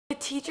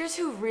Teachers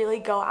who really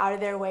go out of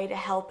their way to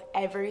help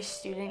every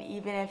student,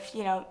 even if,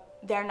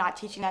 they're not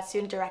teaching that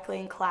student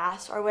directly in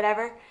class or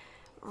whatever,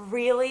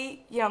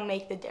 really,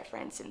 make the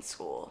difference in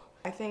school.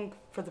 I think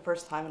for the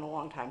first time in a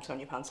long time,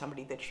 Sonya found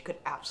somebody that she could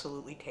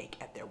absolutely take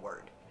at their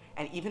word.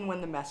 And even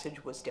when the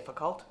message was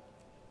difficult,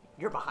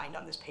 you're behind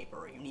on this paper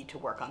or you need to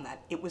work on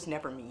that, it was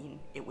never mean,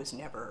 it was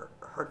never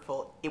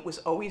hurtful. It was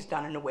always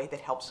done in a way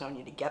that helped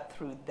Sonya to get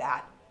through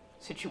that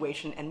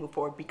situation and move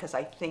forward, because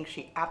I think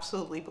she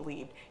absolutely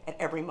believed at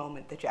every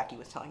moment that Jackie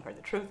was telling her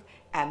the truth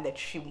and that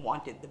she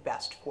wanted the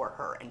best for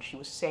her, and she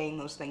was saying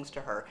those things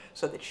to her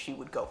so that she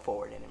would go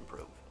forward and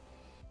improve.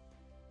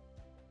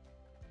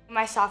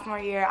 My sophomore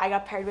year, I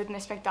got paired with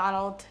Miss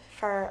Macdonald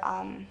for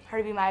her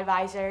to be my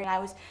advisor, and I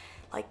was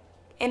like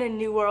in a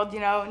new world,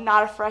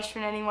 not a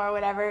freshman anymore or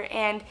whatever,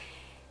 and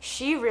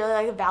she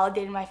really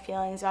validated my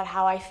feelings about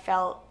how I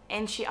felt,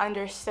 and she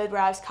understood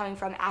where I was coming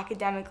from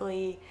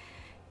academically,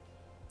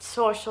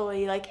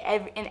 socially,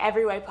 in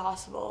every way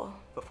possible.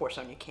 Before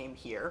Sonya came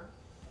here,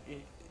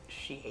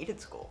 she hated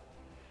school,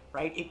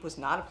 right? It was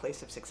not a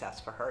place of success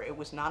for her. It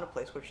was not a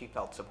place where she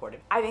felt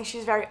supported. I think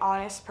she's a very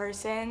honest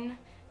person.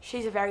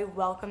 She's a very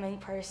welcoming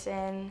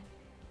person.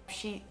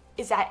 She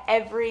is at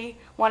every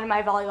one of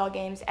my volleyball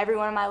games, every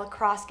one of my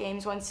lacrosse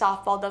games when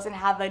softball doesn't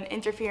have an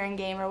interfering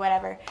game or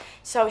whatever.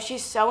 So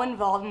she's so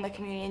involved in the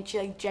community, and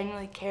she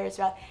genuinely cares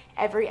about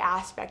every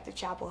aspect of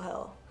Chapel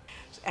Hill.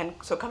 And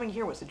so coming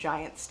here was a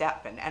giant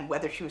step, and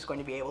whether she was going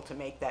to be able to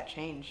make that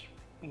change,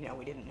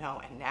 we didn't know.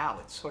 And now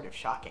it's sort of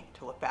shocking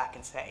to look back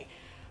and say,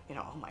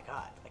 oh my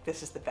God,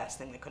 this is the best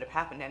thing that could have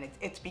happened. And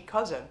it's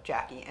because of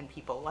Jackie and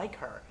people like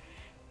her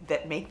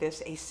that make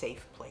this a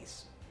safe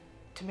place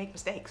to make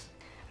mistakes.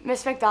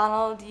 Miss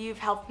Macdonald, you've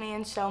helped me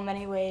in so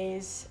many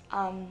ways.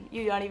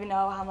 You don't even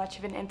know how much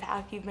of an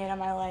impact you've made on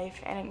my life,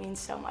 and it means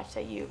so much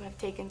that you have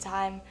taken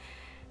time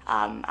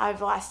out of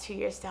the last 2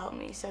 years to help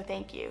me, so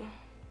thank you.